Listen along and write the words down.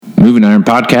Moving Iron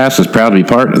Podcast is proud to be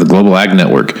part of the Global Ag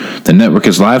Network. The network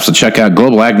is live, so check out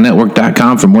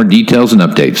globalagnetwork.com for more details and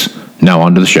updates. Now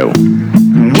on to the show.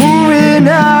 Moving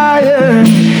iron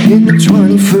in the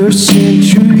 21st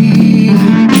century.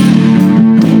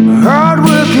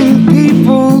 Hard-working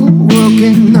people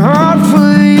working hard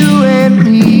for you and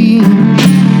me.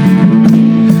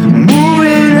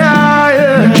 Moving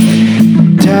iron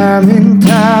time and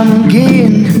time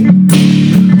again.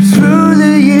 Through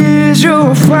the years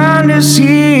you'll find us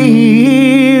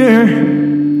here.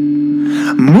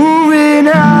 Moving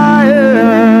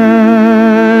iron.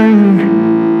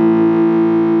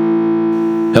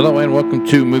 Hello and welcome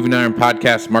to Moving Iron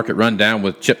Podcast Market Rundown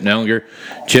with Chip Nellinger.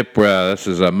 Chip, this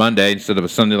is a Monday instead of a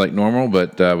Sunday like normal,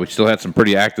 but we still had some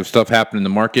pretty active stuff happening in the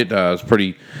market. I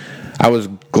was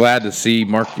glad to see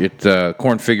market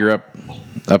corn figure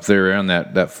up there around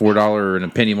that $4 and a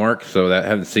penny mark. So that I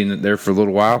haven't seen it there for a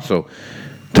little while. So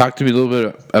talk to me a little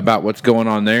bit about what's going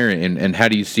on there and how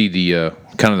do you see the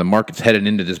kind of the markets headed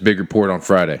into this big report on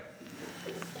Friday?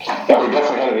 Yeah, we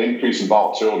definitely had an increase in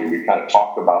volatility. We kind of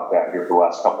talked about that here for the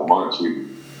last couple of months.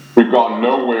 We've gone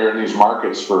nowhere in these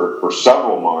markets for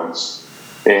several months,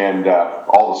 and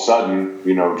all of a sudden,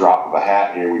 drop of a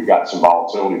hat here, we've got some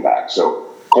volatility back. So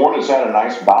corn has had a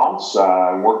nice bounce,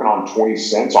 working on 20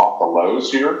 cents off the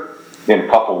lows here in a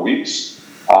couple of weeks.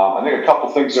 I think a couple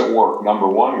things that work. Number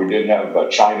one, we did have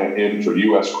China in for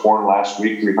U.S. corn last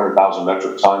week, 300,000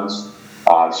 metric tons.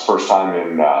 It's the first time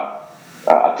in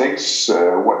I think,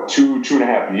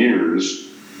 2.5 years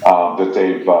that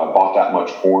they've bought that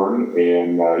much corn.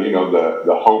 And,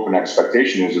 the hope and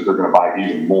expectation is that they're going to buy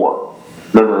even more.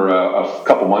 Remember a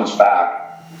couple months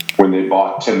back when they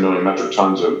bought 10 million metric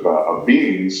tons of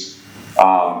beans,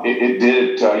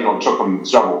 it took them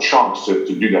several chunks to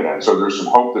do that. And so there's some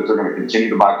hope that they're going to continue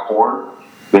to buy corn.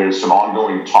 There's some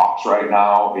ongoing talks right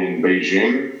now in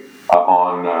Beijing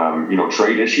on,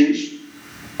 trade issues.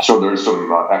 So there's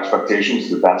some expectations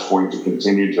that that's going to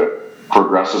continue to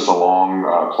progress us along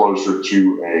closer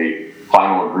to a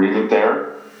final agreement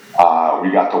there.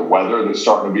 We got the weather that's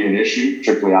starting to be an issue,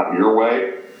 particularly out your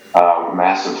way,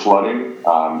 massive flooding,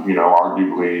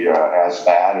 arguably as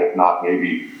bad, if not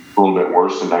maybe a little bit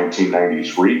worse than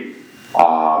 1993.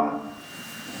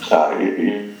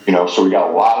 So we got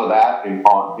a lot of that.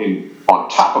 On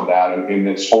top of that, in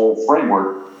this whole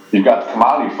framework, you've got the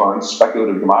commodity funds,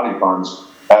 speculative commodity funds,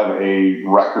 have a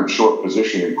record short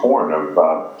position in corn of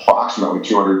approximately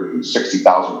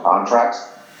 260,000 contracts.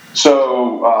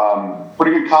 So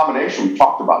pretty good combination. We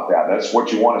talked about that. That's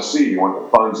what you want to see. You want the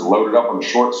funds loaded up on the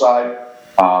short side.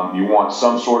 You want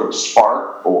some sort of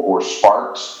spark or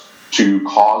sparks to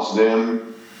cause the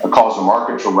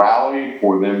market to rally,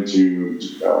 for them to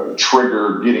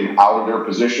trigger getting out of their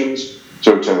positions.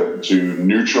 So to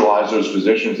neutralize those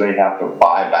positions, they have to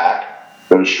buy back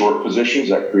those short positions.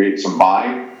 That creates some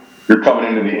buying. You're coming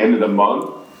into the end of the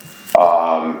month,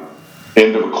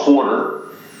 end of a quarter.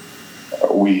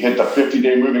 We hit the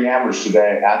 50-day moving average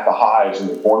today at the highs in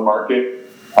the corn market.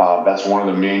 That's one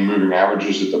of the main moving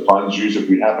averages that the funds use. If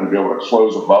we happen to be able to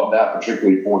close above that,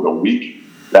 particularly for the week,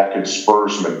 that could spur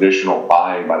some additional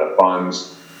buying by the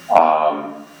funds.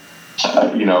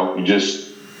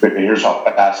 Here's how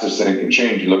fast this thing can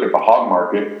change. You look at the hog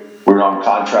market. We're on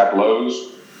contract lows.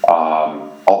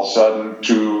 All of a sudden,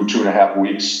 2.5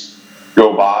 weeks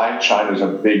go by. China's a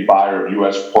big buyer of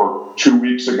U.S. pork 2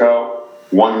 weeks ago.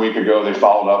 1 week ago, they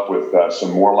followed up with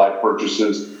some more light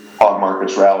purchases. Hog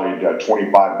markets rallied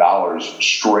 $25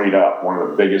 straight up, one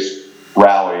of the biggest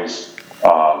rallies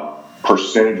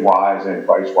percentage-wise and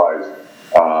price-wise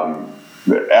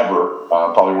ever.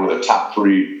 Probably one of the top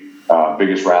three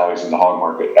biggest rallies in the hog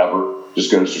market ever.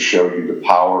 Just goes to show you the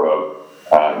power of,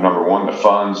 number one, the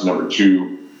funds, number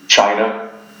two, China.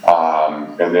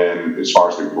 And then as far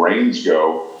as the grains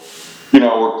go,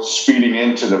 we're speeding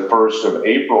into the 1st of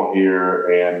April here,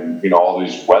 and, all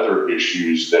these weather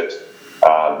issues that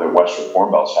the Western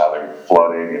Corn Belt's having,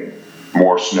 flooding and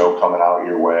more snow coming out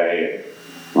your way, and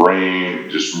rain,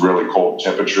 just really cold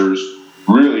temperatures,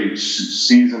 really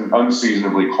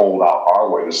unseasonably cold out our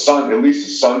way. The sun, at least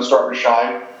the sun's starting to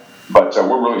shine, but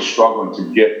we're really struggling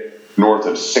to get north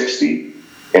of 60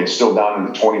 and still down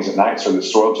in the 20s at night. So the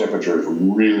soil temperature is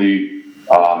really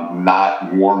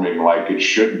not warming like it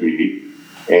should be.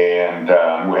 And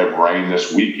we have rain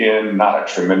this weekend, not a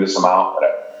tremendous amount,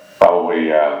 but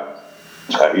probably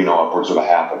upwards of a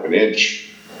half of an inch.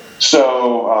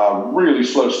 So really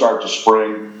slow start to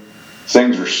spring.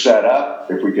 Things are set up.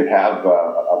 If we could have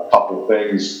a couple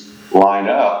things line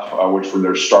up, which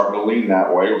they're starting to lean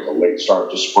that way with a late start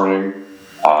to spring,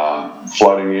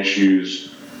 flooding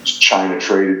issues, China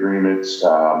trade agreements,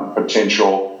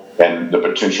 potential and the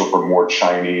potential for more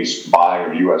Chinese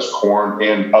buying of U.S. corn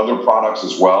and other products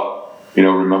as well.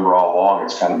 Remember all along,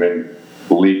 it's kind of been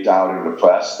leaked out in the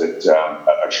press that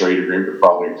a trade agreement could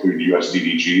probably include U.S.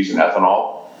 DDGs and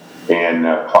ethanol and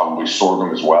probably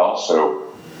sorghum as well.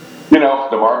 So, the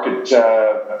market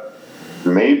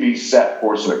may be set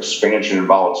for some expansion and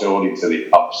volatility to the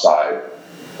upside,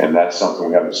 and that's something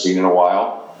we haven't seen in a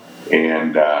while.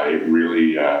 And it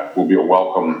really will be a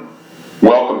welcome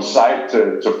sight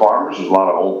to farmers. There's a lot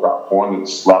of old crop corn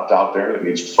that's left out there that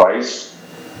needs price.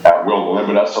 Will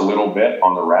limit us a little bit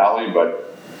on the rally,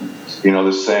 but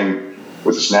this thing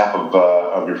with the snap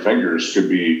of your fingers could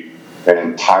be an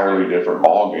entirely different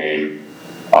ball game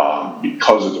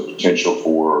because of the potential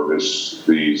for these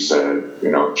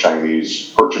Chinese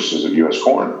purchases of U.S.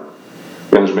 corn.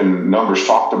 There's been numbers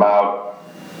talked about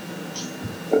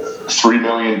 3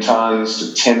 million tons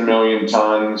to 10 million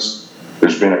tons.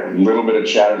 There's been a little bit of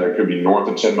chatter that could be north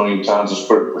of 10 million tons. Let's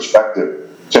put it in perspective.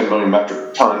 10 million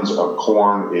metric tons of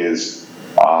corn is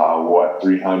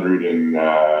 30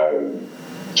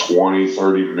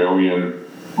 million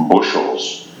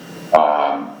bushels.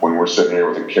 When we're sitting here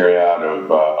with a carryout of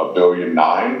 1.9 billion,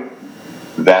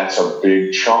 that's a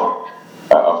big chunk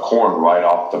of corn right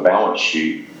off the balance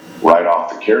sheet, right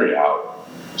off the carryout.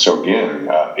 So again,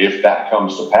 if that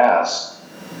comes to pass,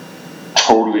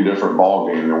 totally different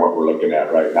ballgame than what we're looking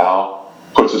at right now.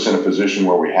 Puts us in a position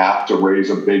where we have to raise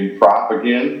a big crop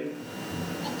again.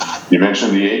 You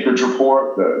mentioned the acreage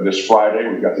report. This Friday,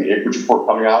 we've got the acreage report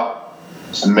coming out.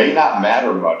 It may not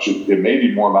matter much. It may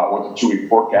be more about what the 2-week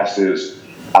forecast is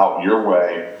out your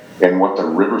way and what the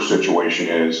river situation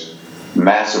is.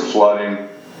 Massive flooding,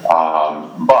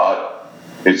 but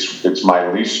it's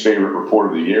my least favorite report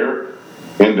of the year.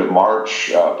 End of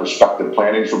March, prospective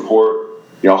plantings report.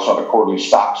 You also have a quarterly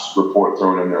stocks report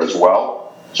thrown in there as well.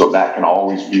 So that can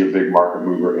always be a big market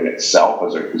mover in itself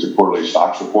as a quarterly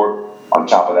stocks report. On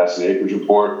top of that's the acreage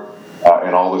report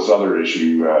and all this other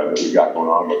issue that we've got going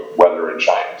on with weather in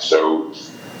China. So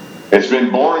it's been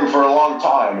boring for a long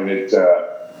time, and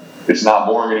it's not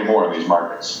boring anymore in these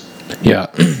markets. Yeah,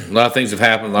 a lot of things have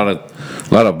happened. A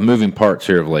lot of moving parts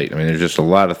here of late. I mean, there's just a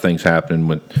lot of things happening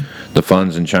with the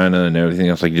funds in China and everything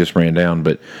else like you just ran down.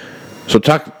 But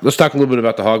let's talk a little bit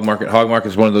about the hog market. Hog market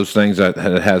is one of those things that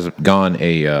has gone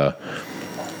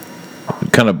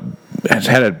has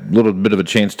had a little bit of a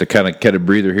chance to kind of get a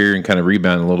breather here and kind of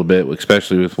rebound a little bit,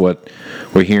 especially with what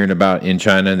we're hearing about in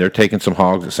China. They're taking some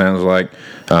hogs, it sounds like.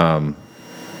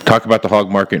 Talk about the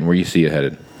hog market and where you see it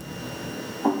headed.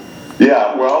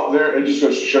 Yeah, well, it just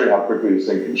goes to show you how quickly this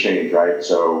thing can change, right?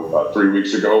 So 3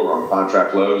 weeks ago, we're on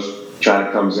contract lows.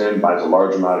 China comes in, buys a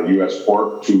large amount of U.S.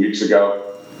 pork 2 weeks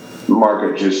ago. The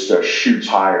market just shoots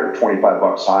higher,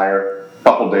 $25 higher. A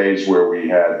couple days where we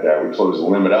closed the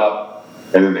limit up,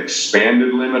 and then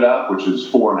expanded limit up, which is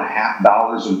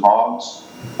 $4.50 in hogs.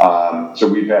 So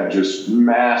we've had just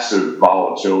massive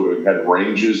volatility. We've had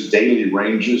daily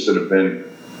ranges that have been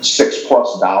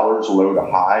 $6+ low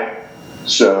to high.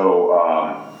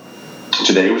 So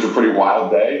today was a pretty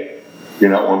wild day.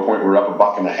 At one point we were up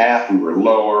 $1.50. We were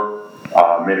lower,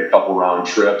 made a couple round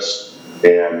trips,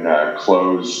 and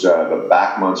closed the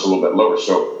back months a little bit lower.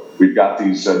 So we've got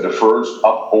these deferreds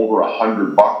up over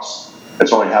 $100.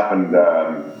 It's only happened,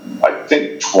 I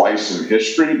think, twice in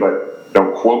history, but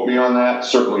don't quote me on that.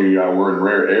 Certainly, we're in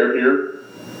rare air here.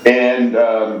 And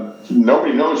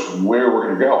nobody knows where we're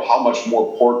going to go. How much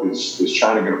more pork is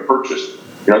China going to purchase?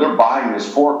 They're buying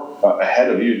this pork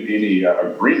ahead of any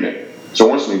agreement. So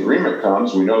once the agreement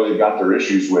comes, we know they've got their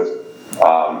issues with,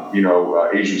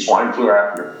 Asian swine flu, or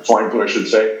African swine flu, I should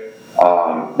say.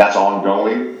 That's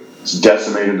ongoing. It's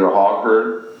decimated their hog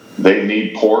herd. They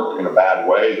need pork in a bad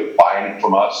way. They're buying it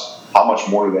from us. How much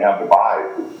more do they have to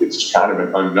buy? It's kind of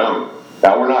an unknown.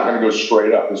 Now, we're not going to go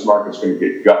straight up. This market's going to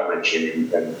get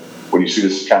gut-wrenching. And when you see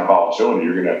this kind of volatility,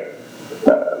 you're going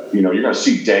to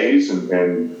see days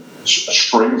and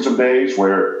strings of days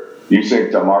where you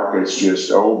think the market's just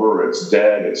over, it's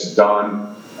dead, it's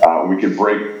done. We could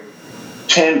break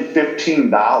 $10,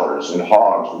 $15 in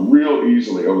hogs real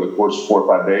easily over the course of 4 or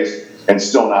 5 days and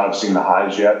still not have seen the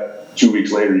highs yet. 2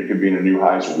 weeks later, you could be in a new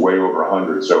highs way over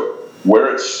 100. So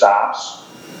where it stops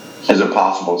is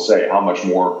impossible to say. How much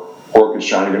more pork is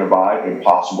China going to buy?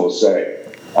 Impossible to say.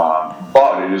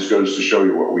 But it just goes to show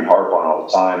you what we harp on all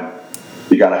the time.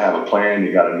 You got to have a plan.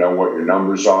 You got to know what your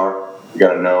numbers are. You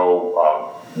got to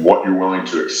know what you're willing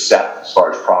to accept as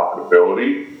far as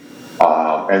profitability.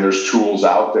 And there's tools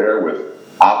out there with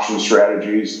option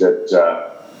strategies that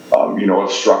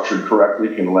if structured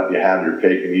correctly, can let you have your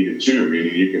cake and eat it too.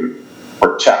 Meaning you can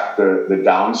protect the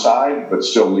downside, but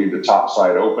still leave the top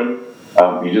side open.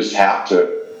 You just have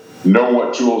to know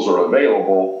what tools are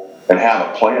available and have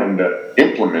a plan to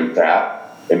implement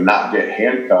that and not get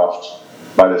handcuffed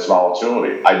by this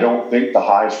volatility. I don't think the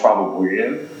high is probably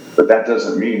in, but that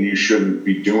doesn't mean you shouldn't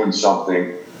be doing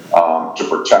something to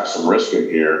protect some risk in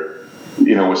here.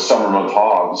 With summer month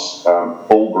hogs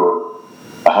over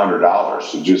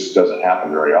 $100, it just doesn't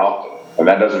happen very often. And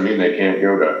that doesn't mean they can't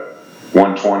go to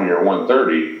 120 or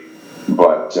 130,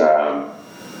 but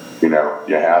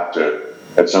you have to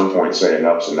at some point say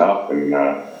enough's enough, and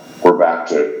we're back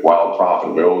to wild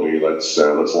profitability. Let's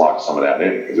lock some of that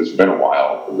in, because it's been a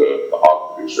while for the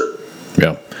hog producer.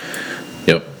 Yeah.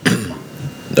 Yep.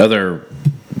 The other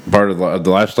part of the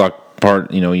livestock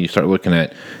part, you start looking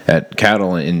at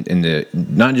cattle and the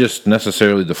not just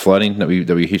necessarily the flooding that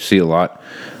we see a lot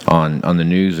on the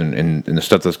news and the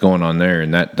stuff that's going on there,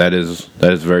 and that is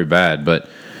very bad. But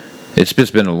it's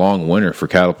just been a long winter for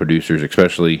cattle producers,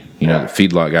 especially the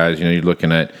feedlot guys. You're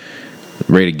looking at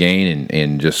rate of gain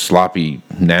and just sloppy,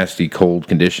 nasty, cold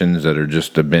conditions that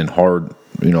have been hard.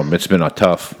 It's been a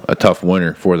tough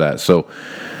winter for that. So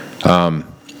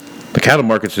the cattle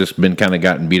market's just been kind of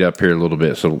gotten beat up here a little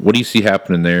bit. So what do you see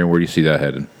happening there, and where do you see that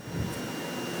headed?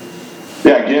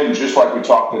 Yeah, again, just like we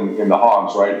talked in the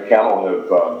hogs, right? Cattle have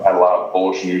had a lot of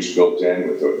bullish news built in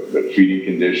with the feeding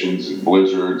conditions and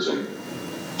blizzards and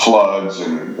floods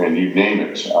and you name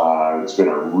it. It's been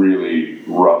a really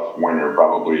rough winter,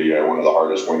 probably one of the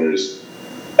hardest winters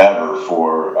ever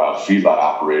for feedlot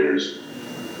operators.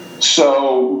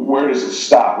 So where does it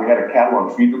stop? We had a cattle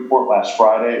on feed report last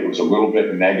Friday. It was a little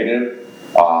bit negative.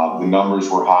 The numbers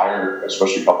were higher,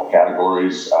 especially a couple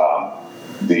categories.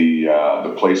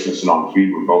 The placements and on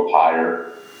feed were both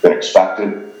higher than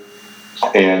expected.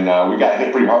 And we got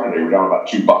hit pretty hard today. We're down about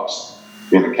 $2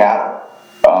 in the cattle.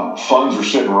 Funds are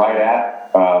sitting right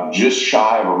at just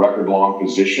shy of a record long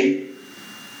position.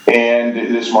 And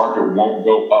this market won't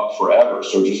go up forever.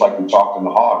 So just like we talked in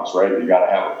the hogs, right? You got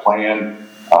to have a plan.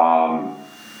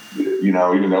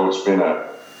 Even though it's been a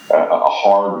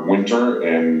hard winter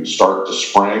and start to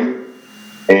spring,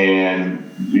 and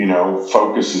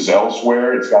focus is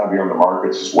elsewhere, it's got to be on the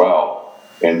markets as well.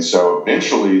 And so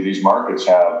eventually these markets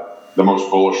have the most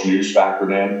bullish news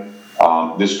factored in.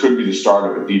 This could be the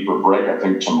start of a deeper break. I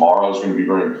think tomorrow is going to be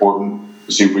very important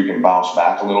to see if we can bounce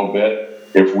back a little bit.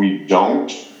 If we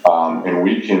don't, and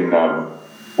we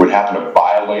would happen to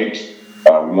violate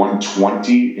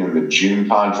 120 in the June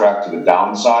contract to the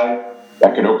downside,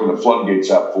 that could open the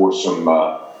floodgates up for some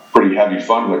pretty heavy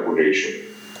fund liquidation.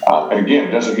 And again,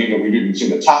 it doesn't mean that we've even seen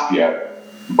the top yet,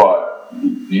 but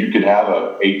you could have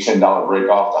a $8, $10 break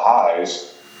off the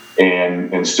highs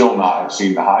and still not have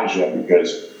seen the highs yet,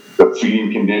 because the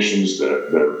feeding conditions,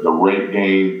 the rate of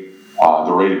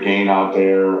gain out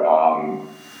there,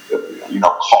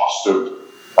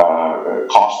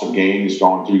 cost of gain is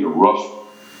going through the roof.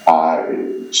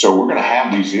 So we're going to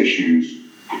have these issues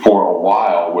for a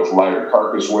while with lighter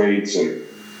carcass weights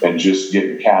and just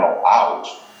getting cattle out.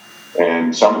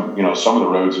 And some of the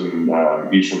roads in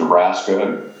eastern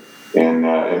Nebraska and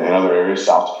other areas,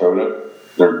 South Dakota,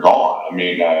 they're gone. I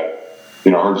mean, I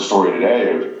heard the story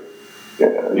today of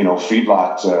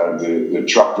feedlot, the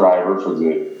truck driver for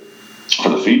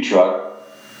the feed truck.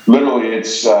 Literally,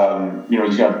 it's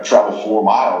he's got to travel 40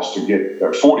 miles to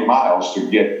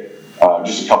get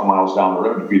just a couple miles down the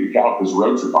road to feed the cattle because the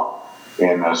roads are gone.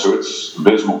 And so it's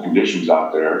abysmal conditions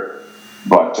out there.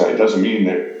 But it doesn't mean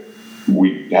that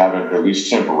we haven't, at least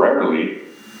temporarily,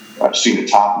 seen the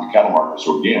top of the cattle market.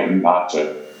 So again, not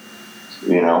to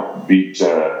beat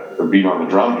on the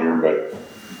drum here, but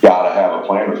got to have a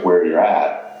plan with where you're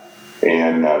at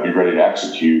and be ready to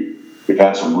execute. We've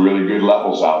had some really good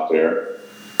levels out there,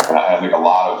 and I think a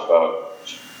lot of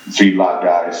feedlot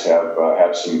guys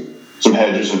have some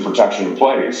hedges and protection in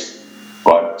place.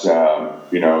 But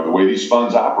the way these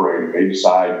funds operate, if they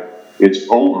decide it's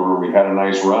over, we've had a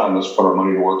nice run, let's put our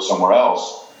money to work somewhere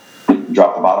else,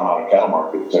 drop the bottom out of cattle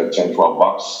market to $10,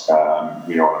 $12,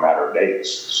 in a matter of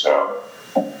days. So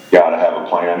got to have a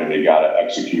plan, and you got to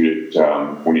execute it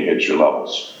when you hit your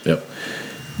levels. Yep.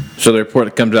 So the report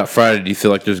that comes out Friday, do you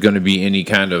feel like there's going to be any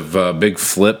kind of big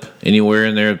flip anywhere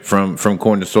in there from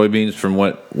corn to soybeans from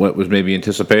what was maybe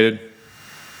anticipated?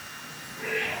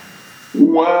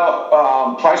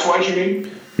 Well, price-wise, you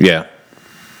mean? Yeah.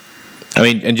 I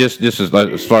mean, and just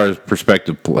as far as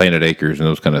prospective planted acres and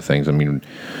those kind of things. I mean,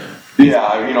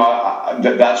 yeah,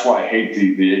 that's why I hate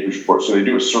the acreage report. So they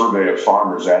do a survey of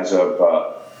farmers as of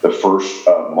the 1st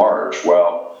of March.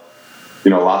 Well,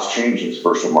 lots changed since the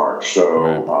 1st of March.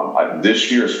 So this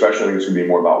year, especially, I think it's going to be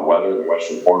more about weather than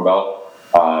Western Corn Belt.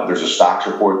 There's a stocks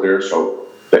report there, so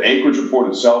The acreage report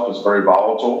itself is very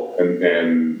volatile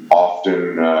and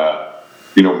often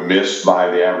missed by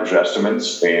the average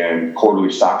estimates. And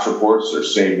quarterly stocks reports are the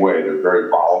same way. They're very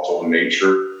volatile in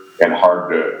nature and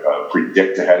hard to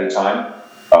predict ahead of time.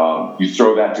 You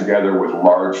throw that together with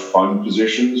large fund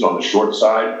positions on the short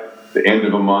side, the end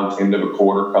of a month, end of a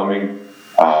quarter coming,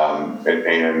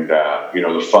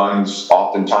 the funds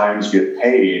oftentimes get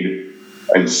paid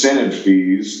incentive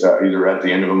fees either at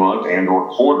the end of a month and or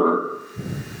quarter,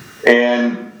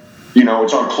 and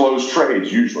it's on closed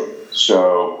trades usually.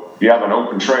 So you have an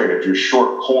open trade. If you're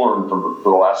short corn for the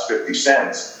last 50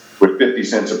 cents with 50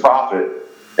 cents of profit,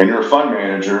 and you're a fund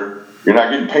manager, you're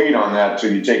not getting paid on that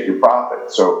until you take your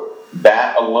profit. So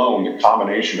that alone, the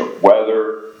combination of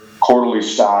weather, quarterly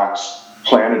stocks,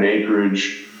 planted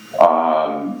acreage,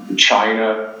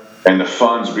 China, and the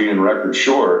funds being record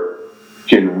short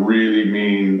can really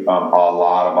mean a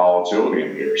lot of volatility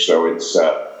in here. So it's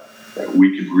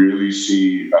we could really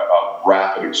see a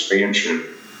rapid expansion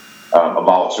of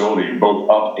volatility, both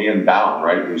up and down,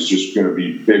 right? There's just going to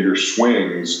be bigger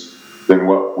swings than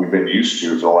what we've been used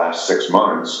to for the last 6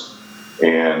 months.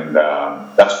 And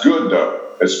that's good, though.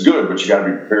 It's good, but you got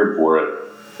to be prepared for it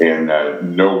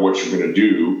and know what you're going to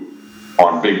do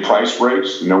on big price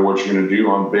breaks, know what you're going to do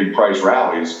on big price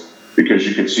rallies, because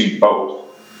you can see both.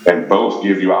 And both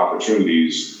give you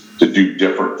opportunities to do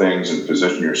different things and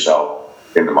position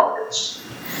yourself in the markets.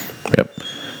 Yep.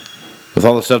 With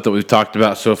all the stuff that we've talked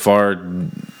about so far,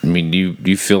 I mean, do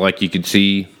you feel like you could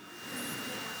see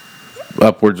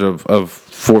upwards of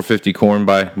 450 corn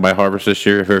by harvest this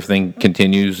year if everything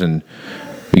continues and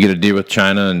we get a deal with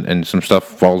China and some stuff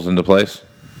falls into place?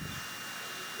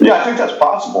 Yeah, I think that's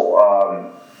possible.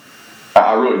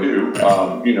 I really do.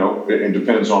 It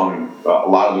depends on a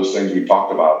lot of those things we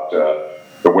talked about,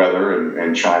 the weather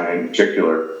and China in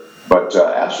particular. But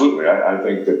absolutely, I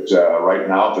think that right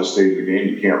now at this stage of the game,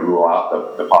 you can't rule out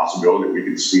the possibility that we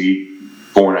could see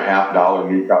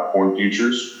 $4.50 new crop corn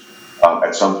futures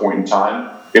at some point in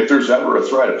time. If there's ever a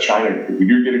threat of China, if we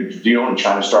do get a deal and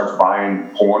China starts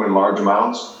buying corn in large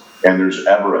amounts, and there's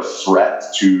ever a threat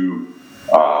to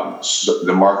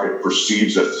the market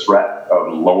perceives a threat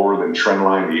of lower than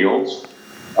trendline yields,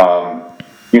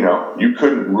 you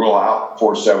couldn't rule out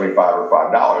 $4.75 or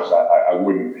 $5. I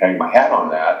wouldn't hang my hat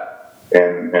on that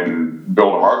and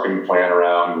build a marketing plan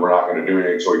around we're not going to do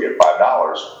anything until we get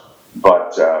 $5.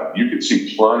 But you could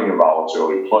see plenty of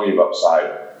volatility, plenty of upside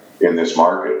in this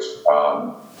market.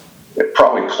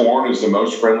 Probably corn is the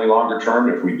most friendly longer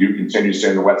term. If we do continue to stay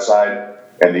on the wet side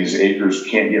and these acres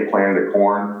can't get planted to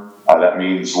corn, that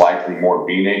means likely more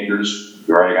bean acres.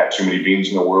 We already got too many beans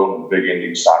in the world and big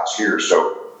ending stocks here.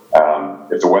 So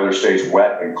if the weather stays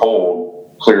wet and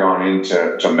cold, clear on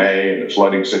into May, and the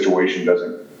flooding situation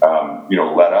doesn't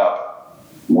let up,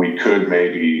 we could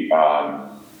maybe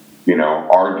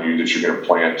argue that you're going to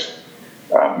plant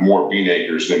more bean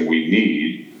acres than we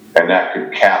need, and that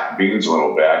could cap beans a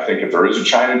little bit. I think if there is a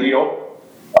China deal,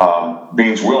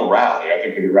 beans will rally. I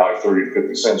think they could rally 30 to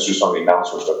 50 cents just on the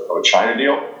announcement of a China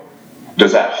deal.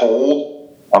 Does that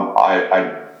hold?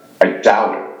 I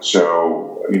doubt it. So,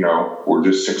 we're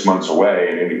just 6 months away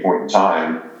at any point in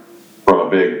time from a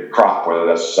big crop, whether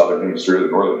that's the southern hemisphere or the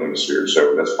northern hemisphere.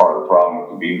 So that's part of the problem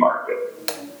with the bean market.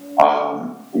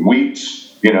 Wheat,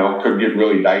 could get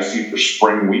really dicey for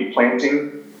spring wheat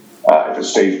planting if it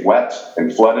stays wet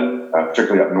and flooded,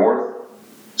 particularly up north.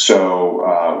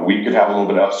 So wheat could have a little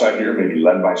bit of upside here, maybe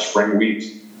led by spring wheat.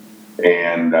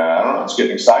 And I don't know, it's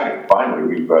getting exciting.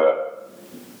 Finally,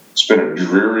 it's been a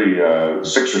dreary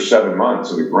 6 or 7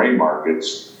 months in the grain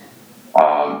markets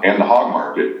and the hog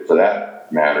market, for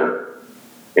that matter.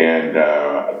 And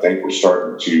I think we're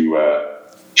starting to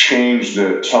change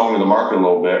the tone of the market a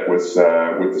little bit with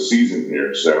the season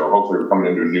here. So hopefully we're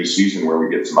coming into a new season where we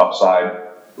get some upside,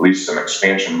 at least some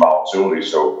expansion volatility,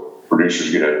 so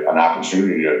producers get an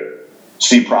opportunity to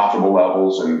see profitable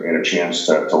levels and a chance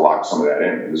to lock some of that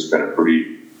in. It's been a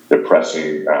pretty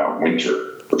depressing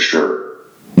winter for sure.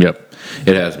 Yep,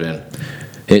 it has been.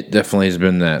 It definitely has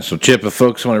been that. So, Chip, if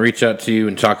folks want to reach out to you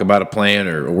and talk about a plan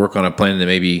or work on a plan that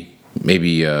maybe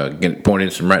get pointed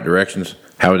in some right directions,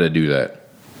 how would they do that?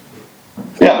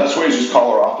 Yeah, best way is just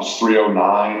call our office,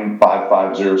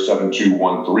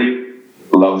 309-550-7213.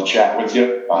 Love to chat with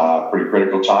you. Pretty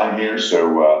critical time here,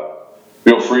 so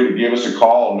feel free to give us a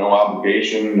call. No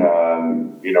obligation,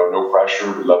 no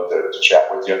pressure. We'd love to chat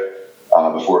with you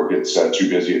before it gets too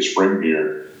busy at spring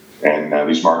here. And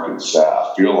these markets,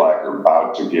 I feel like, are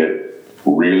about to get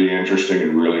really interesting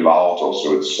and really volatile.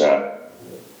 So it's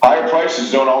higher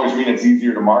prices don't always mean it's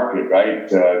easier to market, right?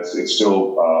 It's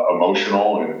still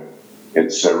emotional, and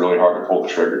it's really hard to pull the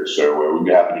trigger. So we'd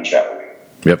be happy to chat with you.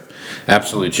 Yep,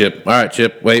 absolutely, Chip. All right,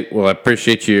 Chip. Well, I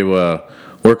appreciate you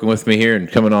working with me here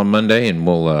and coming on Monday, and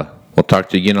we'll talk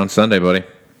to you again on Sunday, buddy.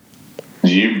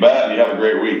 You bet. You have a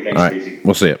great week. Thanks, All right. Casey.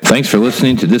 We'll see you. Thanks for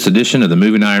listening to this edition of the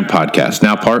Moving Iron Podcast,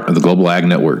 now part of the Global Ag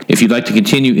Network. If you'd like to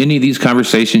continue any of these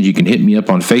conversations, you can hit me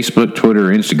up on Facebook, Twitter,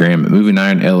 or Instagram at Moving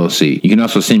Iron LLC. You can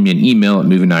also send me an email at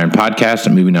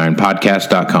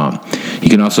movingironpodcast@movingironpodcast.com. You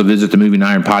can also visit the Moving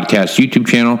Iron Podcast YouTube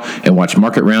channel and watch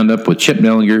Market Roundup with Chip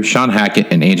Nellinger, Sean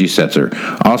Hackett, and Angie Setzer.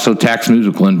 Also, Tax News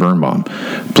with Glenn Birnbaum.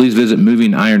 Please visit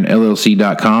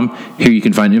movingironllc.com. Here you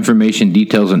can find information,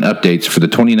 details, and updates for the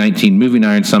 2019 Moving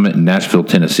Iron Summit in Nashville,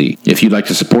 Tennessee. If you'd like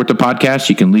to support the podcast,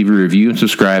 you can leave a review and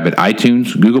subscribe at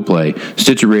iTunes, Google Play,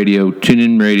 Stitcher Radio,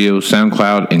 TuneIn Radio,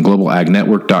 SoundCloud, and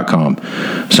globalagnetwork.com.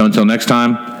 So until next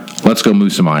time, let's go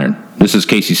move some iron. This is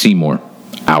Casey Seymour.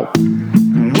 Out.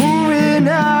 Moving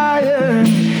iron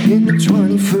in the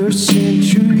 21st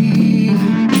century.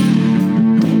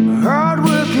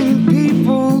 Hard-working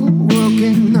people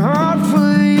working hard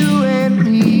for you and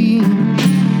me.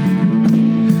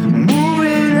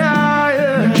 Moving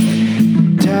iron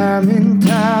time and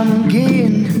time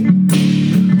again.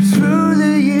 Through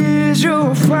the years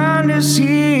you'll find us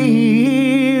here.